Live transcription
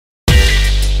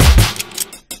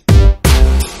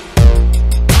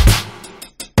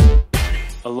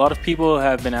lot of people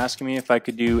have been asking me if I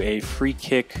could do a free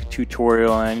kick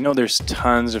tutorial, and I know there's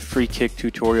tons of free kick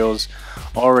tutorials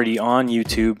already on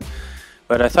YouTube,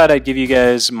 but I thought I'd give you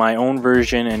guys my own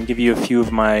version and give you a few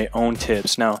of my own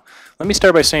tips. Now, let me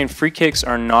start by saying free kicks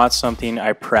are not something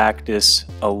I practice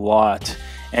a lot,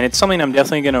 and it's something I'm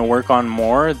definitely going to work on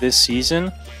more this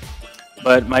season.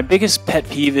 But my biggest pet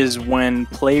peeve is when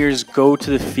players go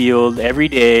to the field every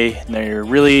day and they're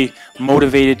really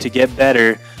motivated to get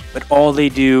better, but all they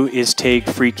do is take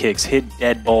free kicks, hit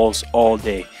dead balls all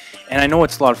day. And I know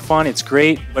it's a lot of fun, it's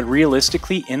great, but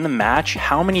realistically in the match,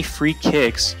 how many free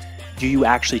kicks do you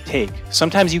actually take?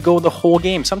 Sometimes you go the whole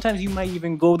game, sometimes you might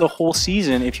even go the whole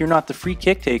season if you're not the free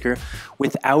kick taker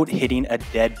without hitting a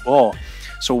dead ball.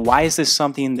 So why is this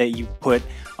something that you put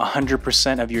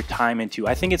 100% of your time into?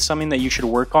 I think it's something that you should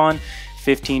work on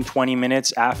 15-20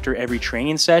 minutes after every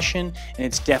training session, and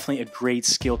it's definitely a great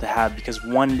skill to have because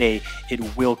one day it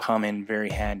will come in very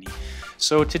handy.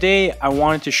 So today I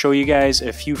wanted to show you guys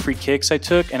a few free kicks I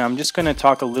took, and I'm just going to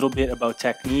talk a little bit about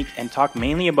technique and talk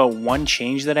mainly about one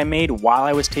change that I made while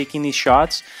I was taking these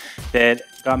shots that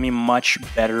got me much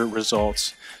better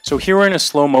results. So here we're in a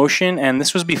slow motion, and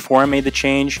this was before I made the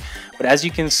change, but as you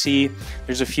can see,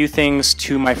 there's a few things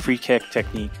to my free kick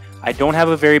technique. I don't have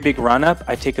a very big run up.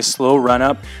 I take a slow run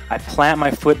up. I plant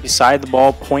my foot beside the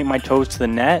ball, point my toes to the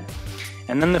net,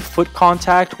 and then the foot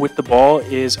contact with the ball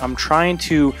is I'm trying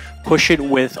to push it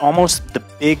with almost the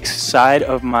big side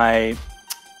of my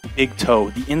big toe,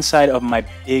 the inside of my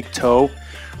big toe,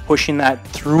 pushing that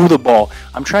through the ball.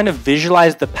 I'm trying to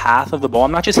visualize the path of the ball.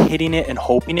 I'm not just hitting it and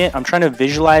hoping it. I'm trying to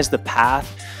visualize the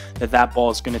path that ball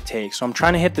is going to take. So I'm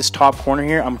trying to hit this top corner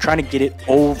here. I'm trying to get it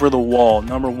over the wall.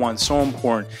 Number one, so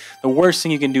important. The worst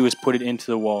thing you can do is put it into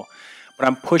the wall. But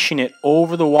I'm pushing it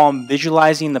over the wall. I'm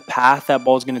visualizing the path that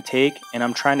ball is going to take, and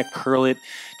I'm trying to curl it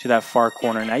to that far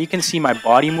corner. Now you can see my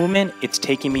body movement. It's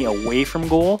taking me away from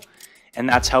goal, and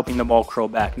that's helping the ball curl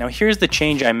back. Now here's the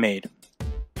change I made.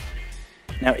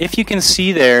 Now, if you can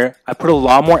see there, I put a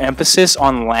lot more emphasis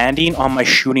on landing on my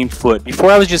shooting foot. Before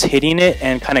I was just hitting it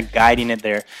and kind of guiding it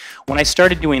there. When I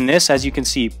started doing this, as you can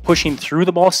see, pushing through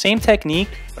the ball, same technique,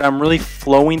 but I'm really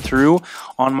flowing through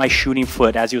on my shooting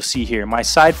foot, as you'll see here. My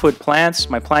side foot plants,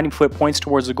 my planting foot points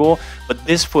towards the goal, but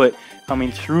this foot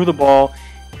coming through the ball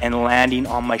and landing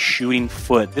on my shooting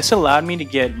foot. This allowed me to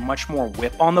get much more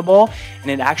whip on the ball,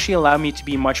 and it actually allowed me to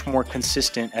be much more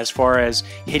consistent as far as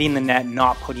hitting the net,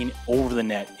 not putting it over the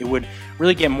net. It would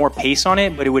really get more pace on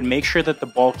it, but it would make sure that the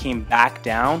ball came back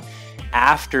down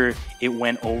after it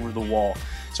went over the wall.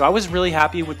 So I was really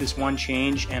happy with this one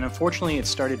change, and unfortunately it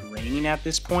started raining at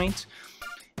this point,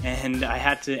 and I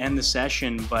had to end the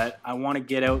session, but I want to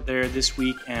get out there this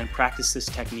week and practice this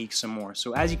technique some more.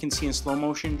 So as you can see in slow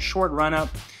motion, short run up,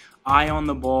 eye on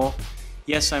the ball.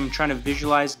 Yes, I'm trying to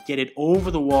visualize, get it over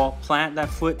the wall, plant that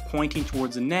foot pointing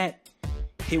towards the net,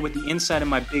 hit with the inside of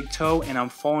my big toe, and I'm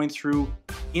falling through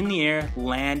in the air,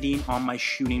 landing on my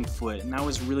shooting foot. And that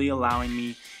was really allowing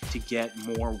me to get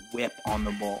more whip on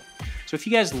the ball. So if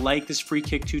you guys like this free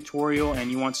kick tutorial and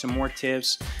you want some more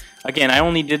tips, again, I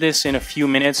only did this in a few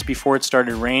minutes before it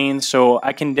started raining, so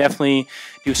I can definitely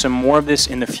do some more of this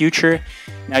in the future.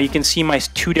 Now you can see my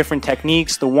two different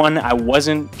techniques. The one I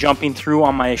wasn't jumping through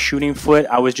on my shooting foot,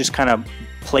 I was just kind of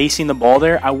placing the ball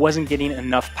there. I wasn't getting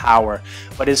enough power.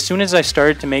 But as soon as I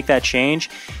started to make that change,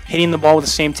 hitting the ball with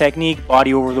the same technique,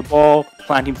 body over the ball,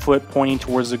 planting foot pointing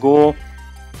towards the goal,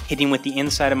 hitting with the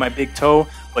inside of my big toe,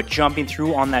 but jumping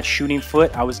through on that shooting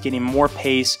foot, I was getting more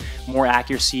pace, more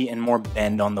accuracy, and more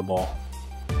bend on the ball.